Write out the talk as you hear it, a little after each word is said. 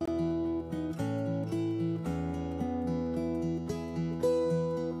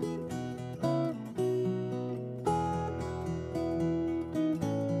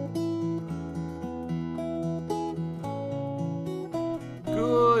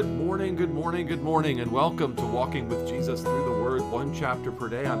good morning, and welcome to Walking with Jesus Through the Word, one chapter per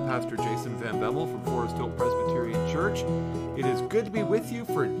day. I'm Pastor Jason Van Bemmel from Forest Hill Presbyterian Church. It is good to be with you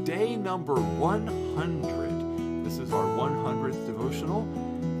for day number 100. This is our 100th devotional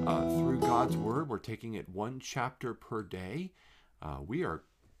through God's Word. We're taking it one chapter per day. We are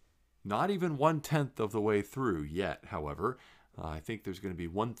not even 1/10 of the way through yet, however. I think there's going to be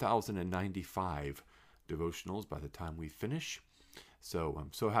 1,095 devotionals by the time we finish. So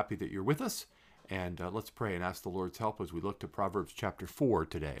I'm so happy that you're with us, and let's pray and ask the Lord's help as we look to Proverbs chapter 4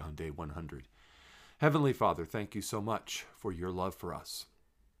 today on day 100. Heavenly Father, thank you so much for your love for us.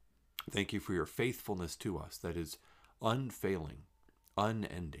 Thank you for your faithfulness to us that is unfailing,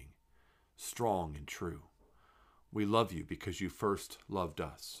 unending, strong and true. We love you because you first loved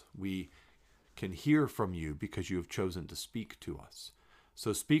us. We can hear from you because you have chosen to speak to us.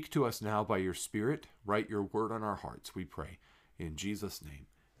 So speak to us now by your Spirit. Write your word on our hearts, we pray. In Jesus' name,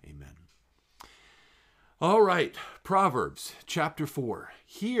 amen. All right, Proverbs chapter 4.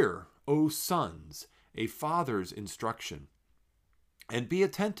 Hear, O sons, a father's instruction, and be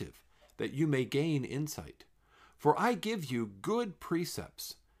attentive that you may gain insight. For I give you good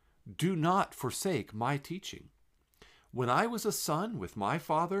precepts. Do not forsake my teaching. When I was a son with my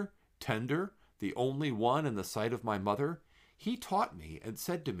father, tender, the only one in the sight of my mother, he taught me and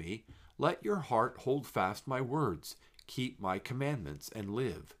said to me, let your heart hold fast my words. Keep my commandments and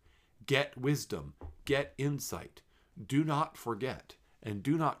live. Get wisdom, get insight. Do not forget, and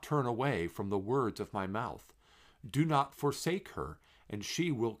do not turn away from the words of my mouth. Do not forsake her, and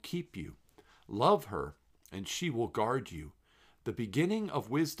she will keep you. Love her, and she will guard you. The beginning of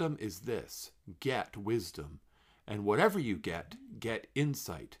wisdom is this: get wisdom. And whatever you get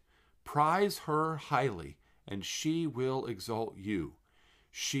insight. Prize her highly, and she will exalt you.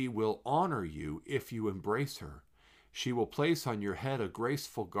 She will honor you if you embrace her. She will place on your head a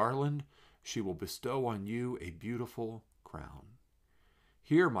graceful garland. She will bestow on you a beautiful crown.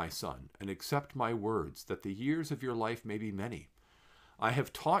 Hear, my son, and accept my words, that the years of your life may be many. I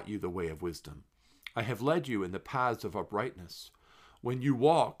have taught you the way of wisdom. I have led you in the paths of uprightness. When you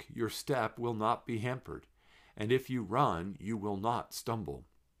walk, your step will not be hampered, and if you run, you will not stumble.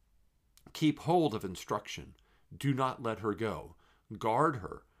 Keep hold of instruction. Do not let her go. Guard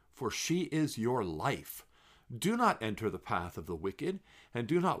her, for she is your life. Do not enter the path of the wicked, and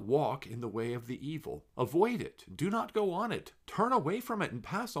do not walk in the way of the evil. Avoid it. Do not go on it. Turn away from it and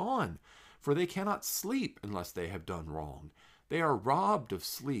pass on, for they cannot sleep unless they have done wrong. They are robbed of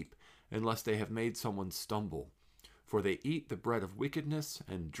sleep unless they have made someone stumble. For they eat the bread of wickedness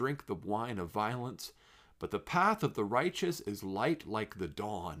and drink the wine of violence. But the path of the righteous is light like the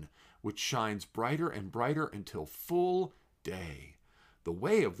dawn, which shines brighter and brighter until full day. The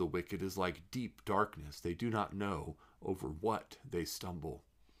way of the wicked is like deep darkness. They do not know over what they stumble.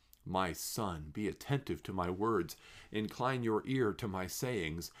 My son, be attentive to my words. Incline your ear to my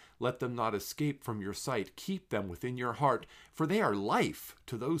sayings. Let them not escape from your sight. Keep them within your heart, for they are life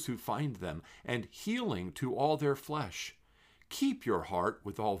to those who find them, and healing to all their flesh. Keep your heart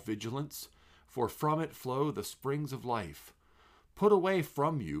with all vigilance, for from it flow the springs of life. Put away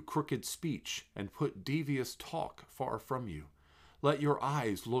from you crooked speech, and put devious talk far from you. Let your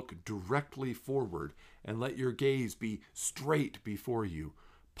eyes look directly forward, and let your gaze be straight before you.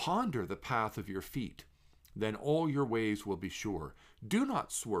 Ponder the path of your feet. Then all your ways will be sure. Do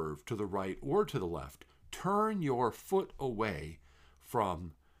not swerve to the right or to the left. Turn your foot away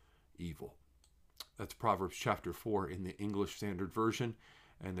from evil. That's Proverbs chapter 4 in the English Standard Version.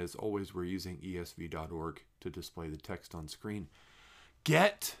 And as always, we're using esv.org to display the text on screen.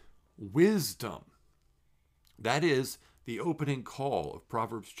 Get wisdom. That is the opening call of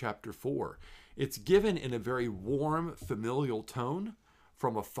Proverbs chapter 4. It's given in a very warm, familial tone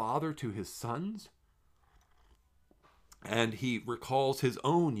from a father to his sons. And he recalls his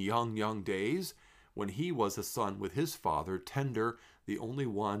own young days when he was a son with his father, tender, the only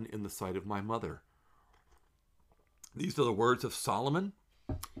one in the sight of my mother. These are the words of Solomon.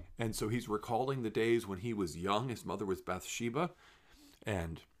 And so he's recalling the days when he was young. His mother was Bathsheba.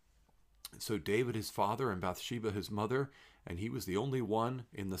 And so David, his father, and Bathsheba, his mother, and he was the only one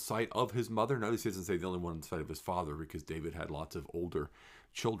in the sight of his mother. Notice he doesn't say the only one in the sight of his father, because David had lots of older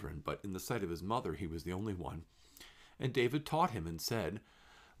children. But in the sight of his mother, he was the only one. And David taught him and said,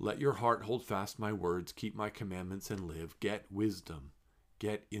 let your heart hold fast my words, keep my commandments and live. Get wisdom,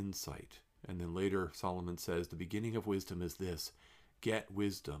 get insight. And then later Solomon says, the beginning of wisdom is this: get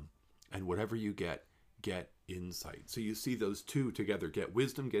wisdom, and whatever you get insight. So you see those two together. Get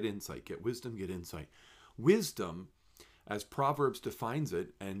wisdom, get insight. Get wisdom, get insight. Wisdom, as Proverbs defines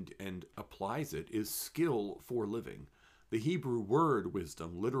it and applies it, is skill for living. The Hebrew word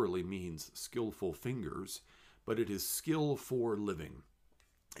wisdom literally means skillful fingers, but it is skill for living.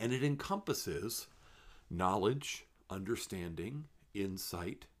 And it encompasses knowledge, understanding,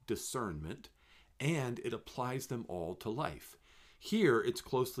 insight, discernment, and it applies them all to life. Here, it's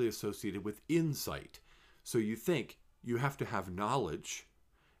closely associated with insight. So you think you have to have knowledge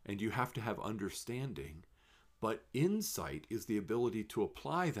and you have to have understanding, but insight is the ability to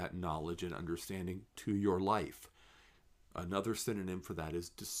apply that knowledge and understanding to your life. Another synonym for that is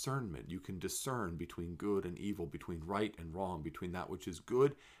discernment. You can discern between good and evil, between right and wrong, between that which is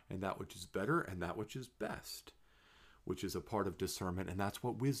good and that which is better and that which is best, which is a part of discernment, and that's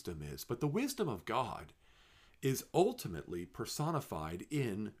what wisdom is. But the wisdom of God is ultimately personified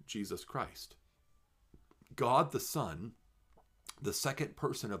in Jesus Christ. God the Son, the second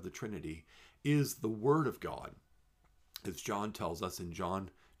person of the Trinity, is the Word of God, as John tells us in John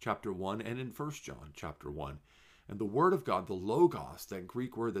chapter 1 and in 1 John chapter 1. And the Word of God, the Logos, that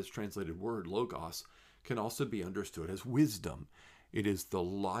Greek word that's translated word, Logos, can also be understood as wisdom. It is the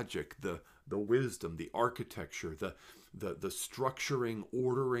logic, the wisdom, the architecture, the structuring,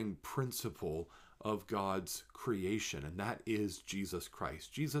 ordering principle of God's creation. And that is Jesus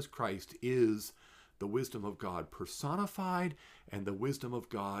Christ. Jesus Christ is the wisdom of God personified and the wisdom of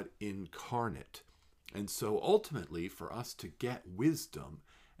God incarnate. And so ultimately, for us to get wisdom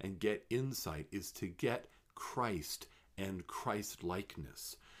and get insight is to get Christ and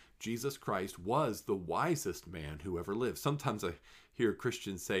Christ-likeness. Jesus Christ was the wisest man who ever lived. Sometimes I hear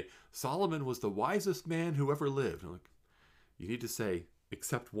Christians say, Solomon was the wisest man who ever lived. I'm like, you need to say,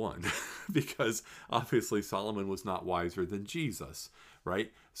 except one, because obviously Solomon was not wiser than Jesus,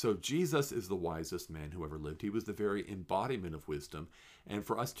 right? So Jesus is the wisest man who ever lived. He was the very embodiment of wisdom. And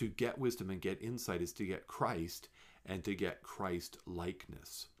for us to get wisdom and get insight is to get Christ and to get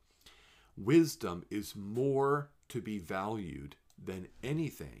Christ-likeness. Wisdom is more to be valued than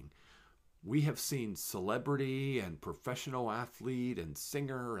anything. We have seen celebrity and professional athlete and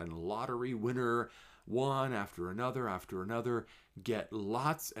singer and lottery winner, one after another, get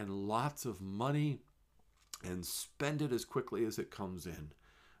lots and lots of money and spend it as quickly as it comes in.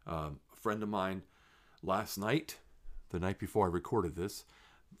 A friend of mine last night, the night before I recorded this,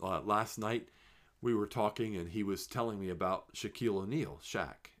 last night we were talking and he was telling me about Shaquille O'Neal,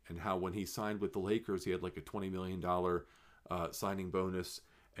 Shaq, and how when he signed with the Lakers, he had like a $20 million signing bonus,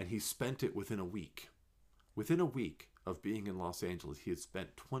 and he spent it within a week. Within a week of being in Los Angeles, he had spent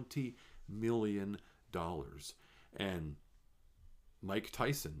 $20 million. And Mike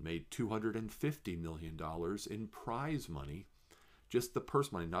Tyson made $250 million in prize money, just the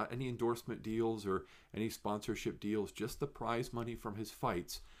purse money, not any endorsement deals or any sponsorship deals, just the prize money from his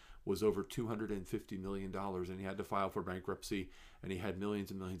fights was over $250 million, and he had to file for bankruptcy, and he had millions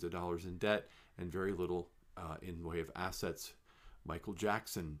and millions of dollars in debt and very little in way of assets. Michael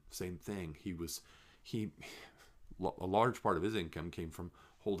Jackson, same thing. A large part of his income came from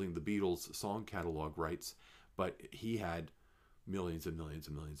holding the Beatles song catalog rights, but he had millions and millions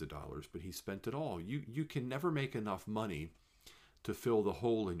and millions of dollars, but he spent it all. You can never make enough money to fill the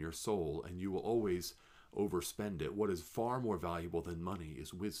hole in your soul, and you will always overspend it. What is far more valuable than money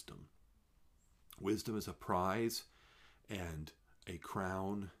is wisdom. Wisdom is a prize and a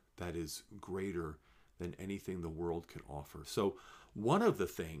crown that is greater than anything the world can offer. So one of the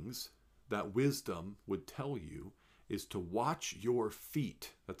things that wisdom would tell you is to watch your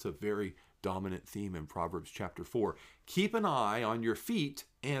feet. That's a very dominant theme in Proverbs chapter 4. Keep an eye on your feet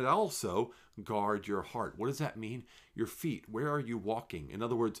and also guard your heart. What does that mean? Your feet. Where are you walking? In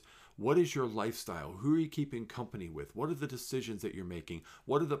other words, what is your lifestyle? Who are you keeping company with? What are the decisions that you're making?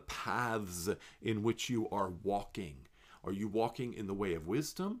 What are the paths in which you are walking? Are you walking in the way of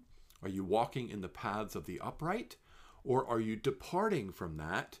wisdom? Are you walking in the paths of the upright? Or are you departing from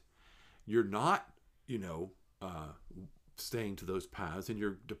that? You're not, staying to those paths, and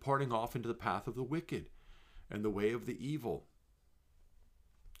you're departing off into the path of the wicked and the way of the evil.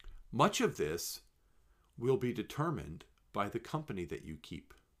 Much of this will be determined by the company that you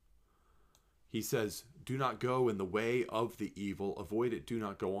keep. He says, do not go in the way of the evil, avoid it, do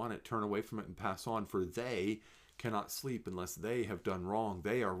not go on it, turn away from it and pass on, for they cannot sleep unless they have done wrong.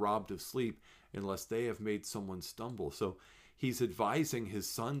 They are robbed of sleep unless they have made someone stumble. So he's advising his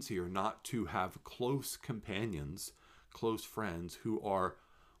sons here not to have close companions, close friends who are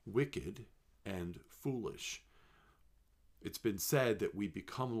wicked and foolish. It's been said that we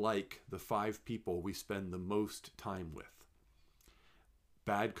become like the 5 people we spend the most time with.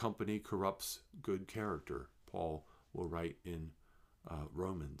 Bad company corrupts good character, Paul will write in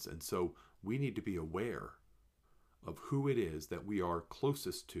Romans. And so we need to be aware of who it is that we are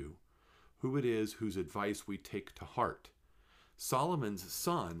closest to, who it is whose advice we take to heart. Solomon's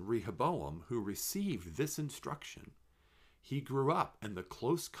son, Rehoboam, who received this instruction, he grew up, and the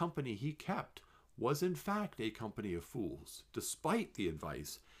close company he kept was in fact a company of fools, despite the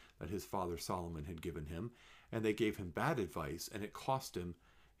advice that his father Solomon had given him, and they gave him bad advice, and it cost him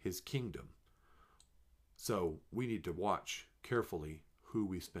his kingdom. So we need to watch carefully who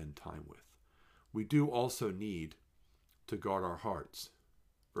we spend time with. We do also need to guard our hearts.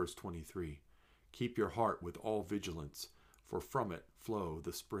 Verse 23, keep your heart with all vigilance, for from it flow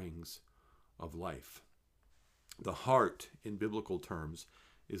the springs of life. The heart, in biblical terms,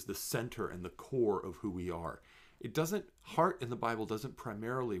 is the center and the core of who we are. Heart in the Bible doesn't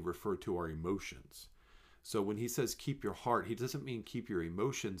primarily refer to our emotions. So when he says keep your heart, he doesn't mean keep your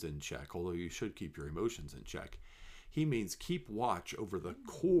emotions in check, although you should keep your emotions in check. He means keep watch over the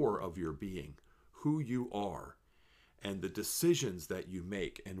core of your being, who you are, and the decisions that you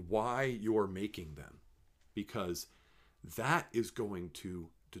make and why you're making them. Because that is going to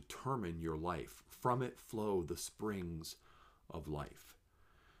determine your life. From it flow the springs of life.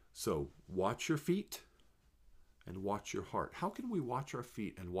 So watch your feet and watch your heart. How can we watch our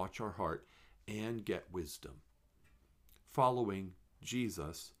feet and watch our heart and get wisdom? Following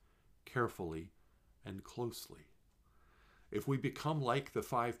Jesus carefully and closely. If we become like the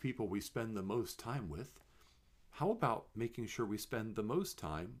 5 people we spend the most time with, how about making sure we spend the most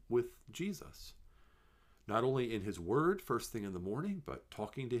time with Jesus? Not only in his word first thing in the morning, but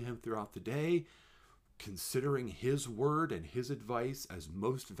talking to him throughout the day, considering his word and his advice as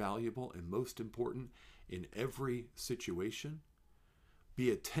most valuable and most important in every situation.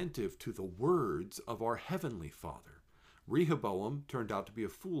 Be attentive to the words of our heavenly Father. Rehoboam turned out to be a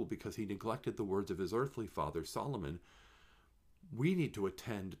fool because he neglected the words of his earthly father, Solomon. We need to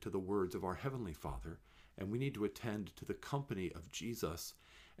attend to the words of our heavenly Father, and we need to attend to the company of Jesus,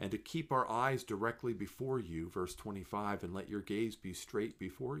 and to keep our eyes directly before you, verse 25, and let your gaze be straight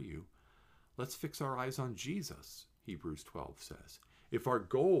before you. Let's fix our eyes on Jesus, Hebrews 12 says. If our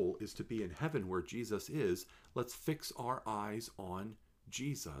goal is to be in heaven where Jesus is, let's fix our eyes on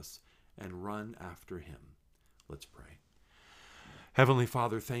Jesus and run after him. Let's pray. Heavenly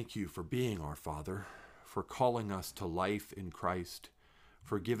Father, thank you for being our Father, for calling us to life in Christ,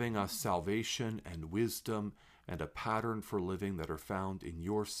 for giving us salvation and wisdom and a pattern for living that are found in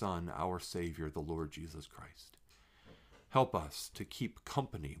your Son, our Savior, the Lord Jesus Christ. Help us to keep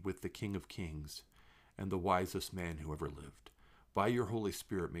company with the King of Kings and the wisest man who ever lived. By your Holy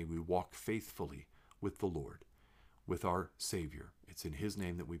Spirit, may we walk faithfully with the Lord, with our Savior. It's in his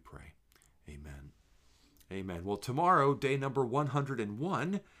name that we pray. Amen. Amen. Well, tomorrow, day number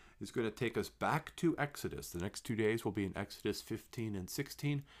 101, is going to take us back to Exodus. The next 2 days will be in Exodus 15 and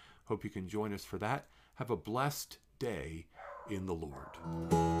 16. Hope you can join us for that. Have a blessed day in the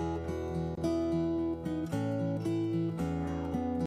Lord.